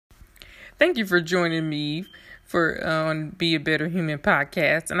Thank you for joining me for on Be a Better Human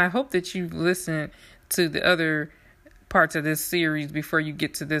podcast. And I hope that you listen to the other parts of this series before you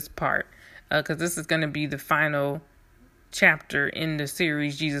get to this part. Because this is going to be the final chapter in the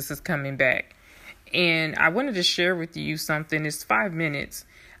series, Jesus is Coming Back. And I wanted to share with you something. It's 5 minutes.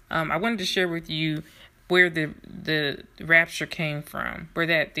 I wanted to share with you where the rapture came from, where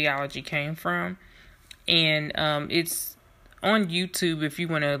that theology came from. And it's on YouTube if you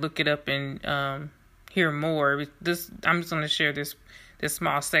want to look it up and hear more. I'm just going to share this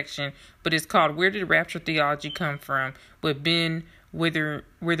small section, but it's called "Where Did Rapture Theology Come From?" with Ben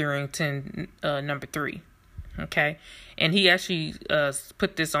Witherington, number 3. Okay, and he actually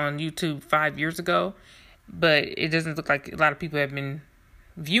put this on YouTube 5 years ago, but it doesn't look like a lot of people have been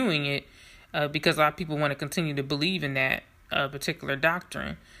viewing it because a lot of people want to continue to believe in that particular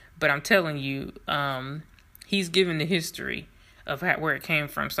doctrine. But I'm telling you, he's given the history of where it came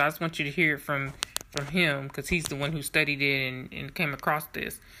from. So I just want you to hear it from him, because he's the one who studied it and came across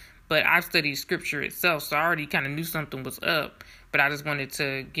this. But I've studied scripture itself, so I already kind of knew something was up. But I just wanted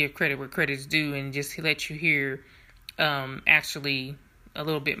to give credit where credit's due and just let you hear actually a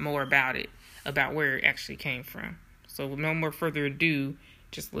little bit more about it, about where it actually came from. So with no more further ado,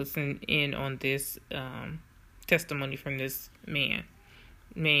 just listen in on this testimony from this man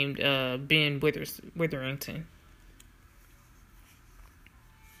named Ben Witherington.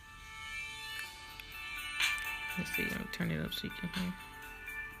 Let's see, let me turn it up so you can hear.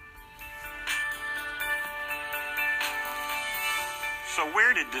 So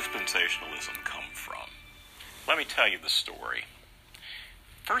where did dispensationalism come from? Let me tell you the story.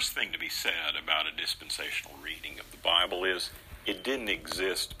 First thing to be said about a dispensational reading of the Bible is it didn't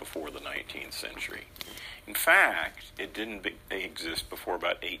exist before the 19th century. In fact, it didn't exist before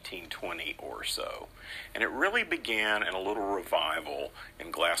about 1820 or so. And it really began in a little revival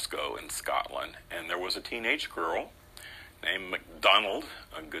in Glasgow in Scotland. And there was a teenage girl named MacDonald,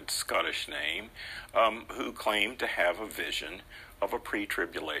 a good Scottish name, who claimed to have a vision of a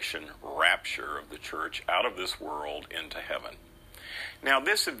pre-tribulation rapture of the church out of this world into heaven. Now,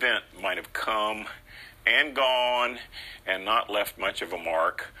 this event might have come and gone and not left much of a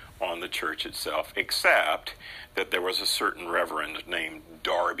mark on the church itself, except that there was a certain reverend named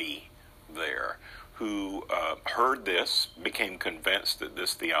Darby there who heard this, became convinced that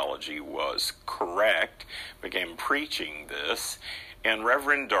this theology was correct, began preaching this, and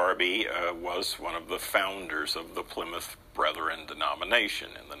Reverend Darby was one of the founders of the Plymouth Brethren denomination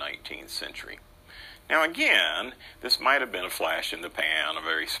in the 19th century. Now again, this might have been a flash in the pan, a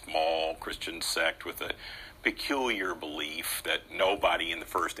very small Christian sect with a peculiar belief that nobody in the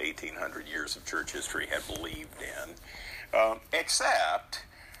first 1800 years of church history had believed in, except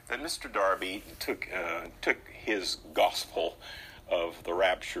that Mr. Darby took his gospel of the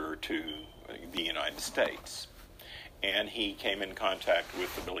rapture to the United States. And he came in contact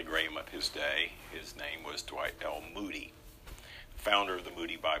with the Billy Graham of his day. His name was Dwight L. Moody, founder of the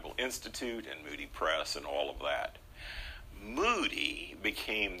Moody Bible Institute and Moody Press and all of that. Moody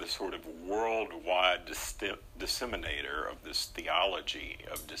became the sort of worldwide disseminator of this theology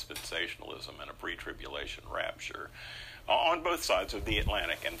of dispensationalism and a pre-tribulation rapture on both sides of the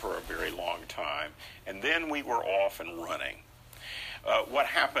Atlantic and for a very long time. And then we were off and running. What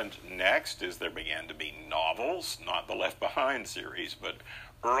happened next is there began to be novels, not the Left Behind series, but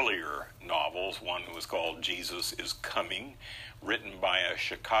earlier novels. One was called Jesus is Coming, written by a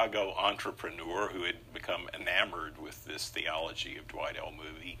Chicago entrepreneur who had become enamored with this theology of Dwight L.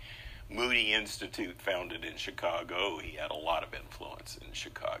 Moody. Moody Institute, founded in Chicago. He had a lot of influence in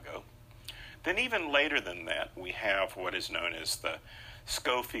Chicago. Then even later than that, we have what is known as the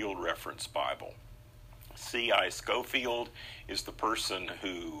Scofield Reference Bible. C.I. Scofield is the person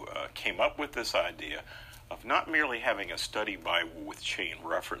who came up with this idea of not merely having a study Bible with chain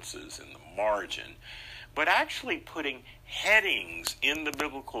references in the margin, but actually putting headings in the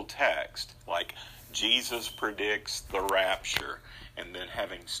biblical text, like Jesus predicts the rapture, and then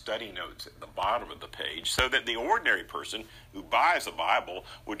having study notes at the bottom of the page, so that the ordinary person who buys a Bible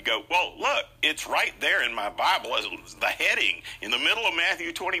would go, well, look, it's right there in my Bible. The heading in the middle of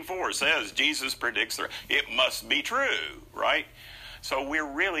Matthew 24 says Jesus predicts it must be true, right? So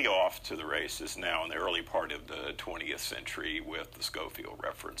we're really off to the races now in the early part of the 20th century with the Scofield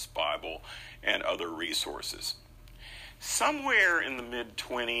Reference Bible and other resources. Somewhere in the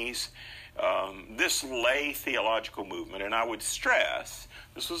mid-20s, This lay theological movement, and I would stress,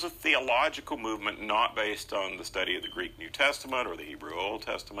 this was a theological movement not based on the study of the Greek New Testament or the Hebrew Old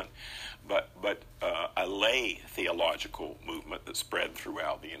Testament, but a lay theological movement that spread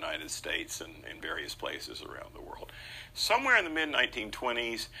throughout the United States and in various places around the world. Somewhere in the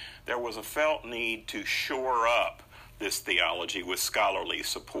mid-1920s, there was a felt need to shore up this theology with scholarly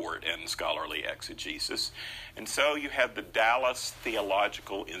support and scholarly exegesis. And so you had the Dallas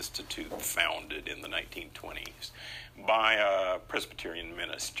Theological Institute, founded in the 1920s by a Presbyterian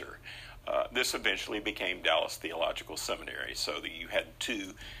minister. This eventually became Dallas Theological Seminary, so that you had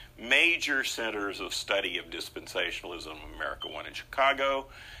two major centers of study of dispensationalism in America, one in Chicago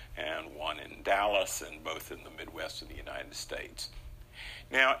and one in Dallas, and both in the Midwest of the United States.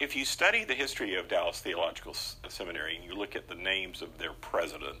 Now, if you study the history of Dallas Theological Seminary and you look at the names of their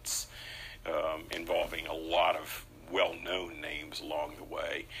presidents, involving a lot of well-known names along the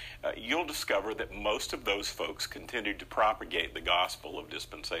way, you'll discover that most of those folks continued to propagate the gospel of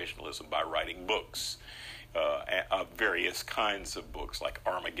dispensationalism by writing books, various kinds of books like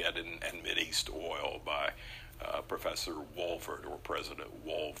Armageddon and Mideast Oil by Professor Walford or President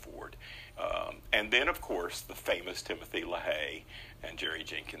Walford. And then, of course, the famous Timothy LaHaye and Jerry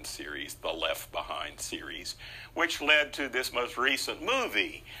Jenkins series, the Left Behind series, which led to this most recent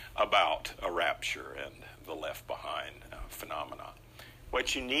movie about a rapture and the Left Behind phenomena.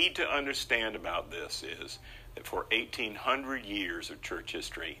 What you need to understand about this is that for 1,800 years of church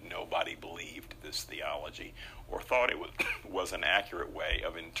history, nobody believed this theology or thought it was an accurate way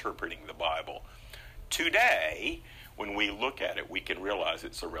of interpreting the Bible. Today, when we look at it, we can realize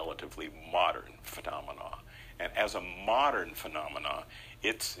it's a relatively modern phenomenon. And as a modern phenomenon,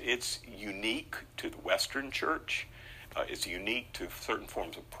 it's unique to the Western Church. It's unique to certain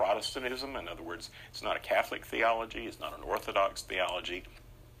forms of Protestantism. In other words, it's not a Catholic theology. It's not an Orthodox theology.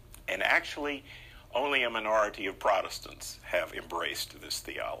 And actually, only a minority of Protestants have embraced this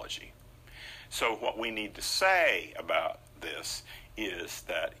theology. So what we need to say about this is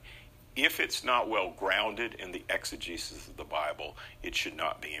that if it's not well grounded in the exegesis of the Bible, it should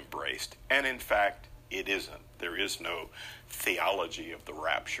not be embraced. And in fact, it isn't. There is no theology of the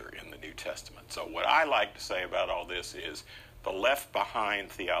rapture in the New Testament. So what I like to say about all this is the left behind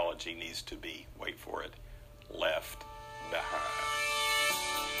theology needs to be, wait for it, left behind.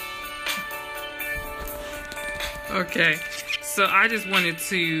 Okay, so I just wanted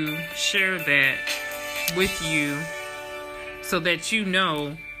to share that with you so that you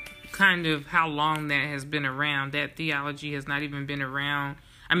know kind of how long that has been around. That theology has not even been around.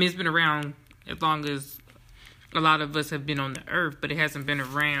 I mean, it's been around as long as a lot of us have been on the earth, but it hasn't been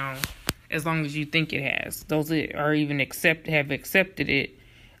around as long as you think it has. Those that are even have accepted it,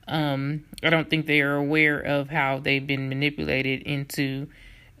 I don't think they are aware of how they've been manipulated into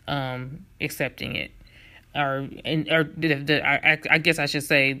accepting it. I guess I should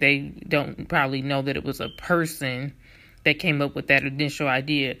say they don't probably know that it was a person that came up with that initial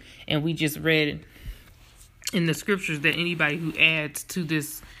idea. And we just read in the scriptures that anybody who adds to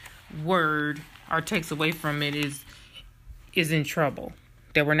this word or takes away from it is in trouble.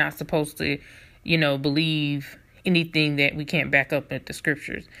 That we're not supposed to, believe anything that we can't back up at the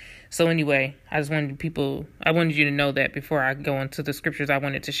scriptures. So anyway, I wanted you to know that before I go into the scriptures I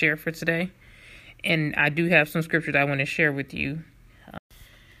wanted to share for today. And I do have some scriptures I want to share with you.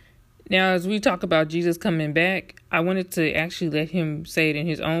 Now, as we talk about Jesus coming back, I wanted to actually let him say it in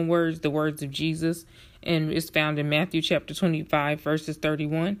his own words, the words of Jesus. And it's found in Matthew chapter 25, verses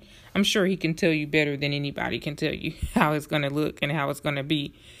 31. I'm sure he can tell you better than anybody can tell you how it's going to look and how it's going to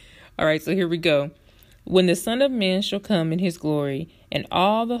be. All right, so here we go. When the Son of Man shall come in his glory, and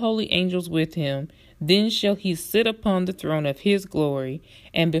all the holy angels with him, then shall he sit upon the throne of his glory,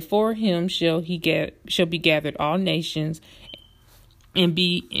 and before him shall be gathered all nations, and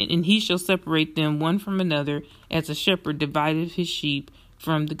he shall separate them one from another, as a shepherd divideth his sheep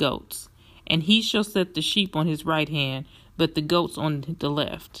from the goats. And he shall set the sheep on his right hand, but the goats on the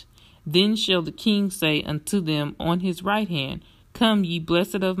left. Then shall the king say unto them on his right hand, Come, ye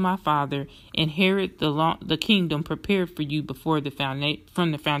blessed of my Father, inherit the kingdom prepared for you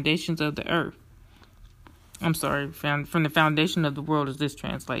from the foundations of the earth. I'm sorry, from the foundation of the world is this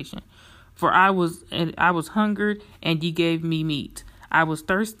translation. For I was hungered, and ye gave me meat. I was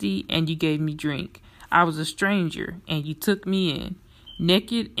thirsty, and ye gave me drink. I was a stranger, and ye took me in.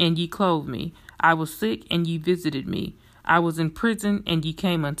 Naked, and ye clothed me. I was sick, and ye visited me. I was in prison, and ye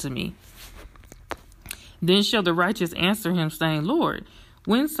came unto me. Then shall the righteous answer him, saying, Lord,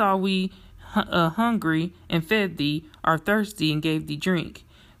 when saw we hungry, and fed thee, or thirsty, and gave thee drink?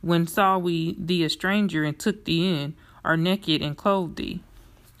 When saw we thee a stranger, and took thee in, or naked, and clothed thee?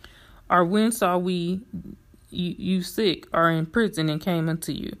 Or when saw we you sick or in prison and came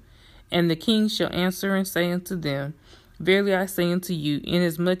unto you? And the king shall answer and say unto them, Verily I say unto you,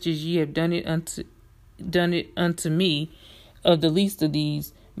 inasmuch as ye have done it unto me, of the least of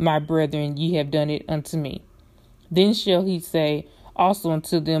these my brethren, ye have done it unto me. Then shall he say also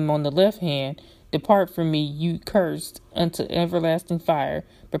unto them on the left hand, Depart from me, you cursed, unto everlasting fire,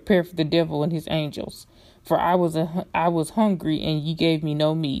 prepared for the devil and his angels. For I was hungry, and ye gave me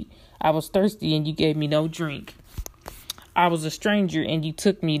no meat. I was thirsty, and ye gave me no drink. I was a stranger, and ye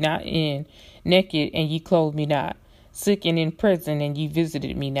took me not in. Naked, and ye clothed me not. Sick and in prison, and ye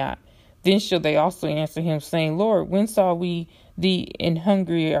visited me not. Then shall they also answer him, saying, Lord, when saw we thee in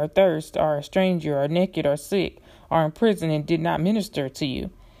hungry or thirst, or a stranger, or naked, or sick, or in prison, and did not minister to you?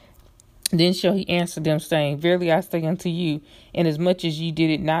 Then shall he answer them, saying, Verily I say unto you, inasmuch as ye did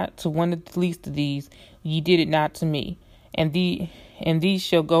it not to one of the least of these, ye did it not to me. And these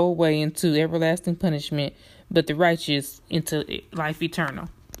shall go away into everlasting punishment, but the righteous into life eternal.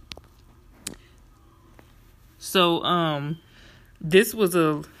 So, this was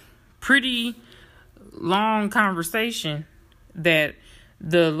a pretty long conversation that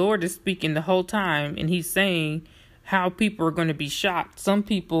the Lord is speaking the whole time, and he's saying how people are going to be shocked. Some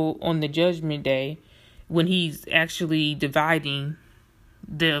people on the judgment day, when he's actually dividing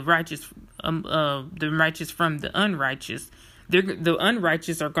the righteous from the unrighteous, the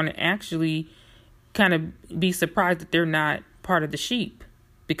unrighteous are going to actually kind of be surprised that they're not part of the sheep,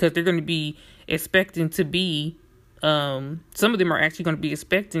 because they're going to be expecting to be, some of them are actually going to be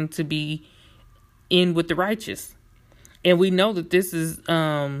expecting to be in with the righteous. And we know that this is,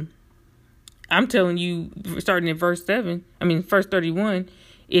 I'm telling you, starting in verse 31,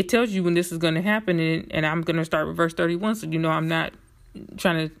 it tells you when this is going to happen. And I'm going to start with verse 31. So, I'm not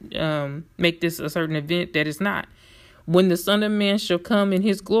trying to make this a certain event that it's not. When the Son of Man shall come in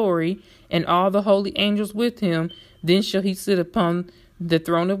his glory, and all the holy angels with him, then shall he sit upon the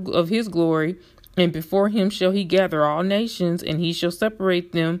throne of his glory, and before him shall he gather all nations, and he shall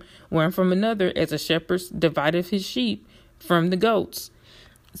separate them one from another, as a shepherd divideth his sheep from the goats.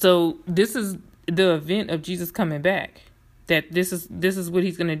 So this is the event of Jesus coming back. That this is what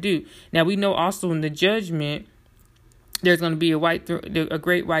he's going to do. Now we know also in the judgment, there's going to be a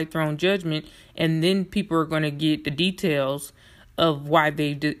great white throne judgment, and then people are going to get the details of why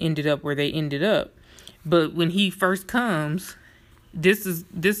they ended up where they ended up. But when he first comes, this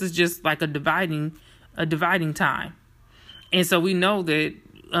is just like a dividing time, and so we know that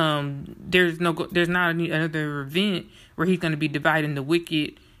there's not another event where he's going to be dividing the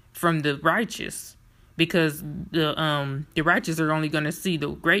wicked from the righteous, because the righteous are only going to see the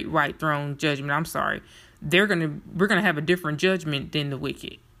great white throne judgment. I'm sorry. We're going to have a different judgment than the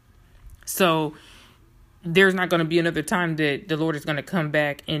wicked. So there's not going to be another time that the Lord is going to come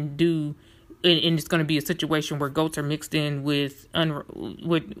back and do, and it's going to be a situation where goats are mixed in with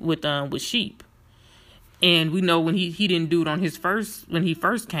sheep. And we know when he didn't do it when he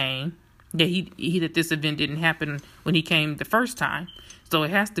first came, that this event didn't happen when he came the first time. So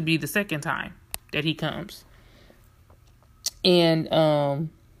it has to be the second time that he comes. And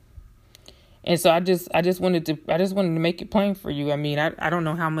so I just wanted to make it plain for you. I mean, I don't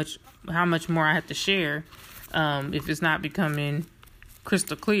know how much more I have to share, if it's not becoming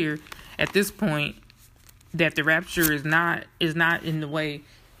crystal clear at this point that the rapture is not in the way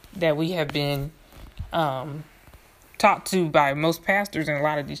that we have been taught to by most pastors in a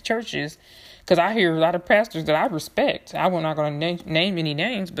lot of these churches. Because I hear a lot of pastors that I respect. I'm not going to name any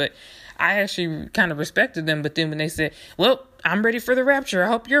names, but I actually kind of respected them. But then when they said, well, I'm ready for the rapture, I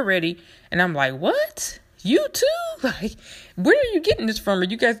hope you're ready. And I'm like, what? You too? Like, where are you getting this from? Are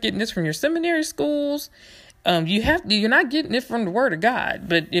you guys getting this from your seminary schools? You're not getting it from the Word of God.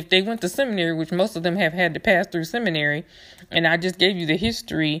 But if they went to seminary, which most of them have had to pass through seminary, and I just gave you the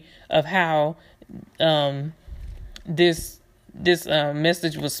history of how this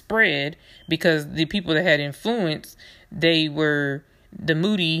message was spread, because the people that had influence, they were the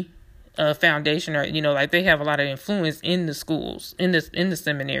Moody Foundation, or like they have a lot of influence in the schools, in the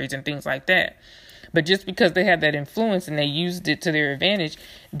seminaries and things like that. But just because they have that influence and they used it to their advantage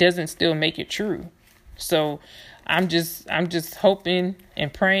doesn't still make it true. So I'm just hoping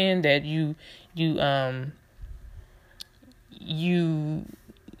and praying that you are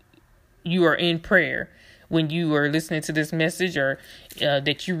in prayer when you are listening to this message, or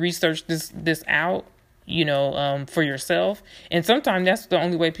that you research this out, for yourself. And sometimes that's the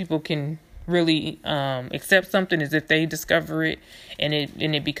only way people can really accept something, is if they discover it and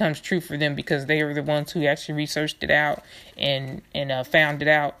it becomes true for them, because they are the ones who actually researched it out and found it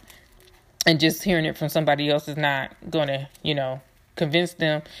out. And just hearing it from somebody else is not going to, convince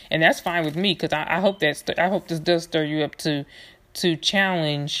them, and that's fine with me, because I hope this does stir you up to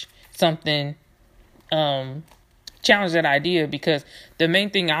challenge something, challenge that idea, because the main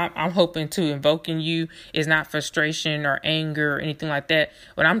thing I'm hoping to invoke in you is not frustration or anger or anything like that.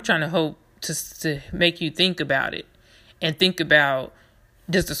 But I'm trying to hope to make you think about it, and think about,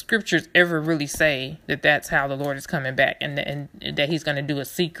 does the scriptures ever really say that that's how the Lord is coming back, and that he's going to do a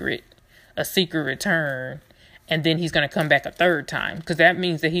secret return, and then he's going to come back a third time? Because that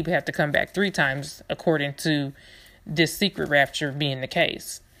means that he would have to come back 3 times according to this secret rapture being the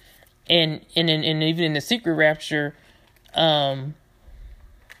case. And even in the secret rapture,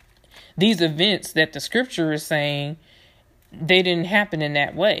 these events that the scripture is saying, they didn't happen in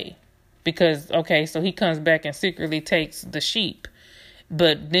that way. Because, okay, so he comes back and secretly takes the sheep.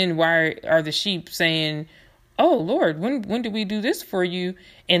 But then why are the sheep saying, oh, Lord, when did we do this for you?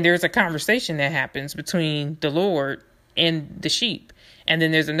 And there's a conversation that happens between the Lord and the sheep. And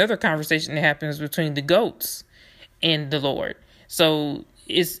then there's another conversation that happens between the goats and the Lord. So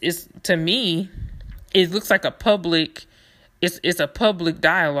it's to me, it looks like a public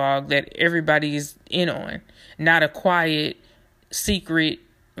dialogue that everybody's in on, not a quiet, secret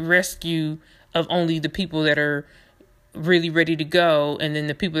rescue of only the people that are really ready to go, and then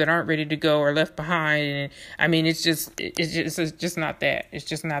the people that aren't ready to go are left behind. And I mean, it's just not that. It's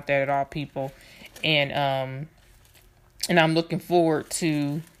just not that at all, people. And I'm looking forward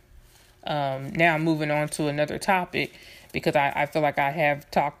to now moving on to another topic, because I feel like I have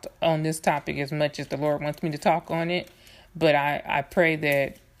talked on this topic as much as the Lord wants me to talk on it. But I pray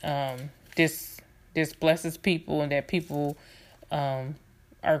that this blesses people, and that people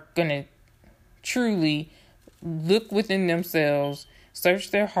are going to truly look within themselves,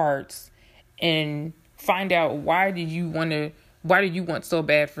 search their hearts, and find out why do you want so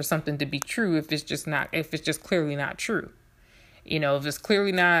bad for something to be true if it's just clearly not true. If it's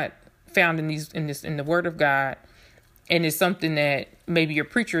clearly not found in the Word of God, and it's something that maybe your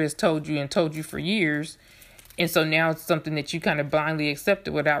preacher has told you for years, and so now it's something that you kind of blindly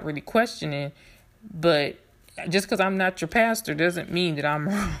accepted without really questioning. But just because I'm not your pastor doesn't mean that I'm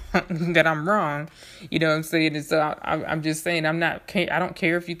wrong, that I'm wrong. You know what I'm saying? And so I'm just saying, I don't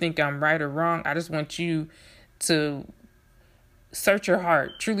care if you think I'm right or wrong. I just want you to search your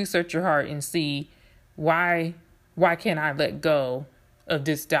heart, truly search your heart, and see why can't I let go of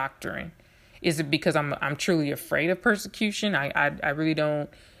this doctrine? Is it because I'm truly afraid of persecution? I really don't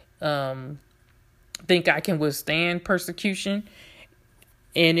think I can withstand persecution.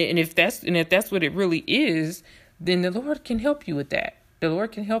 And if that's what it really is, then the Lord can help you with that. The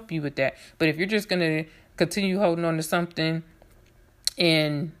Lord can help you with that. But if you're just going to continue holding on to something,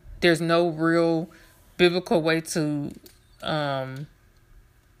 and there's no real biblical way to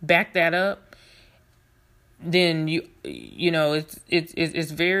back that up, then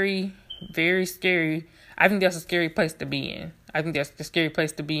it's very, very scary. I think that's a scary place to be in.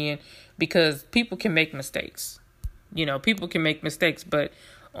 Because people can make mistakes. People can make mistakes, but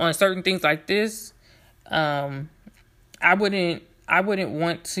on certain things like this, I wouldn't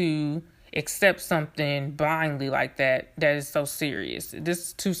want to accept something blindly like that is so serious. This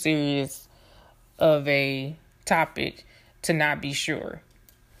is too serious of a topic to not be sure.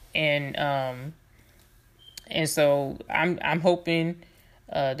 And so I'm hoping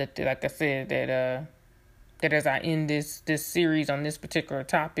that, like I said, that as I end this series on this particular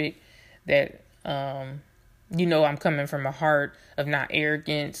topic, that I'm coming from a heart of not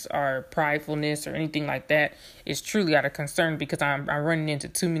arrogance or pridefulness or anything like that. It's truly out of concern, because I'm running into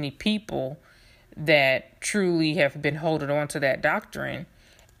too many people that truly have been holding on to that doctrine.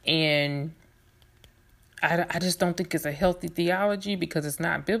 And I just don't think it's a healthy theology, because it's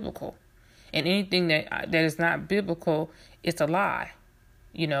not biblical. And anything that is not biblical, it's a lie.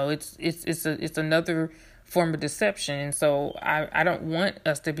 It's another form of deception. And so I don't want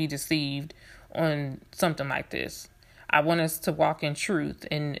us to be deceived on something like this. I want us to walk in truth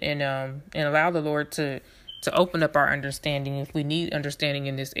and allow the Lord to open up our understanding if we need understanding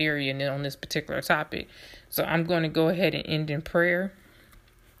in this area and on this particular topic. So I'm going to go ahead and end in prayer.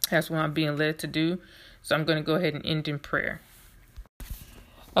 That's what I'm being led to do. So I'm going to go ahead and end in prayer.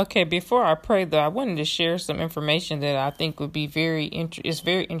 Okay, before I pray, though, I wanted to share some information that I think would be very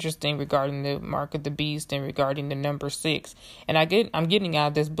interesting regarding the mark of the beast and regarding the number 6. And I'm getting out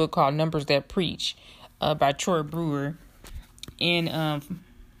of this book called Numbers That Preach by Troy Brewer. And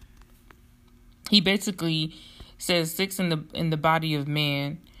he basically says 6 in the body of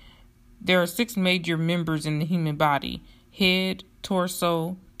man. There are 6 major members in the human body: head,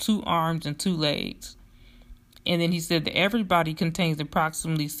 torso, 2 arms, and 2 legs. And then he said that every body contains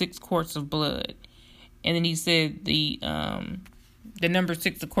approximately 6 quarts of blood. And then he said the The number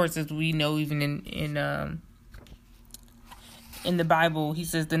 6, of course, as we know, even in the Bible, he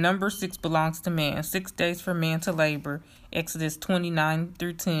says the number 6 belongs to man. 6 days for man to labor. Exodus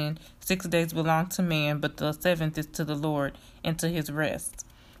 29-10. 6 days belong to man, but the 7th is to the Lord and to his rest.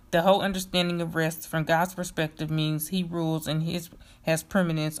 The whole understanding of rest from God's perspective means he rules and has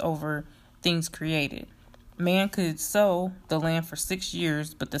permanence over things created. Man could sow the land for 6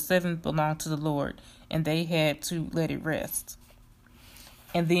 years, but the 7th belonged to the Lord, and they had to let it rest.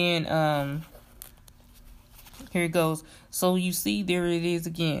 And then here it goes. So you see, there it is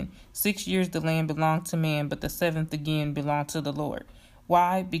again. 6 years the land belonged to man, but the 7th again belonged to the Lord.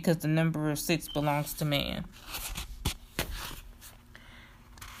 Why? Because the number of 6 belongs to man.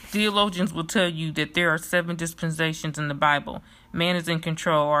 Theologians will tell you that there are 7 dispensations in the Bible. Man is in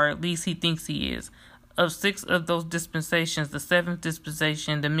control, or at least he thinks he is. Of 6 of those dispensations, the 7th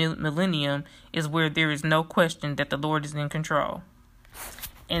dispensation, the millennium, is where there is no question that the Lord is in control.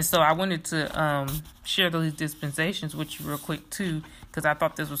 And so I wanted to share those dispensations with you real quick, too, because I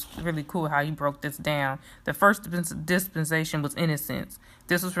thought this was really cool how he broke this down. The first dispensation was innocence.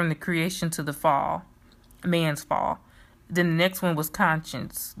 This was from the creation to the fall, man's fall. Then the next one was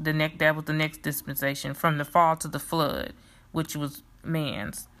conscience. That was the next dispensation, from the fall to the flood, which was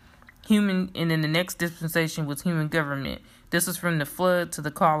man's. And then the next dispensation was human government. This was from the flood to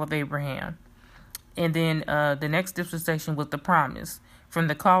the call of Abraham. And then the next dispensation was the promise, from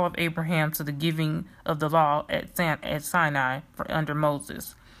the call of Abraham to the giving of the law at Sinai under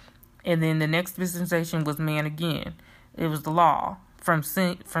Moses. And then the next dispensation was man again. It was the law from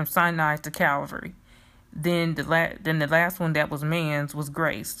Sinai to Calvary. Then the last one that was man's was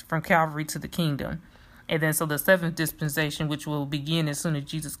grace, from Calvary to the kingdom. And then so the 7th dispensation, which will begin as soon as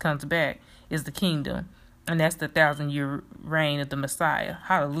Jesus comes back, is the kingdom. And that's the 1,000-year reign of the Messiah.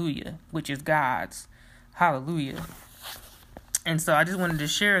 Hallelujah. Which is God's. Hallelujah. And so I just wanted to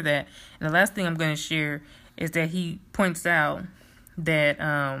share that. And the last thing I'm going to share is that he points out that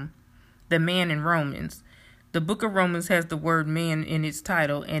the man in Romans. The book of Romans has the word man in its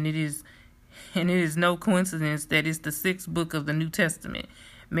title, and it is no coincidence that it's the 6th book of the New Testament.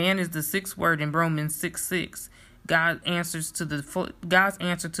 Man is the 6th word in Romans 6:6. God's answer to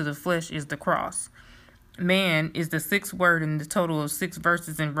the flesh is the cross. Man is the 6th word in the total of 6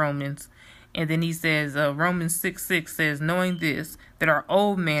 verses in Romans. And then he says, Romans 6:6 says, knowing this, that our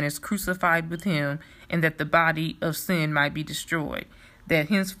old man is crucified with him, and that the body of sin might be destroyed, that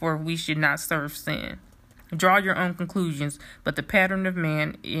henceforth we should not serve sin. Draw your own conclusions, but the pattern of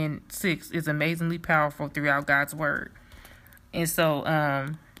man in 6 is amazingly powerful throughout God's word. And so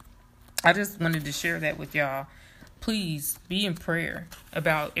I just wanted to share that with y'all. Please be in prayer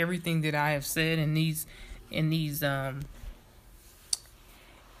about everything that I have said in this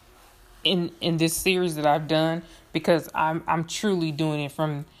series that I've done, because I'm truly doing it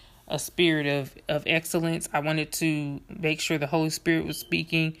from a spirit of excellence. I wanted to make sure the Holy Spirit was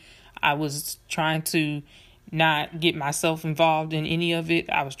speaking. I was trying to not get myself involved in any of it.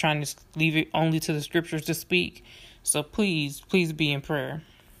 I was trying to leave it only to the scriptures to speak. So please be in prayer.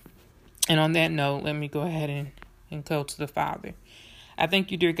 And on that note, let me go ahead and go to the Father. I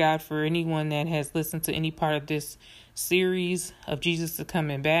thank you, dear God, for anyone that has listened to any part of this series of Jesus is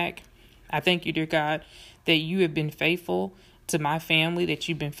Coming Back. I thank you, dear God, that you have been faithful to my family, that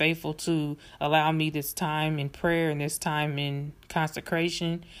you've been faithful to allow me this time in prayer and this time in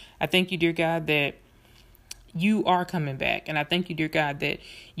consecration. I thank you, dear God, that you are coming back. And I thank you, dear God, that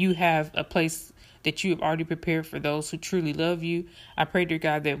you have a place that you have already prepared for those who truly love you. I pray, dear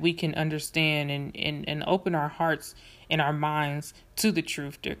God, that we can understand and open our hearts and our minds to the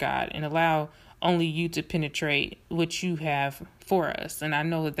truth, dear God, and allow only you to penetrate what you have for us. And I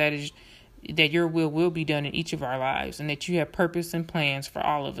know that your will be done in each of our lives, and that you have purpose and plans for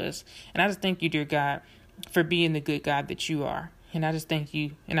all of us. And I just thank you, dear God, for being the good God that you are. And I just thank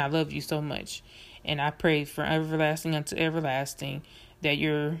you, and I love you so much. And I pray from everlasting unto everlasting that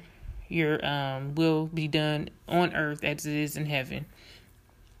your will be done on earth as it is in heaven.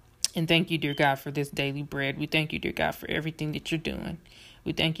 And thank you, dear God, for this daily bread. We thank you, dear God, for everything that you're doing.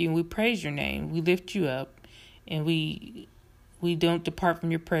 We thank you and we praise your name. We lift you up, and we don't depart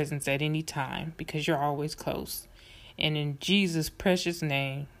from your presence at any time, because you're always close. And in Jesus' precious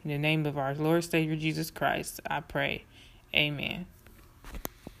name, in the name of our Lord Savior Jesus Christ, I pray. Amen.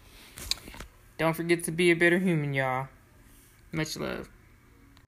 Don't forget to be a better human, y'all. Much love.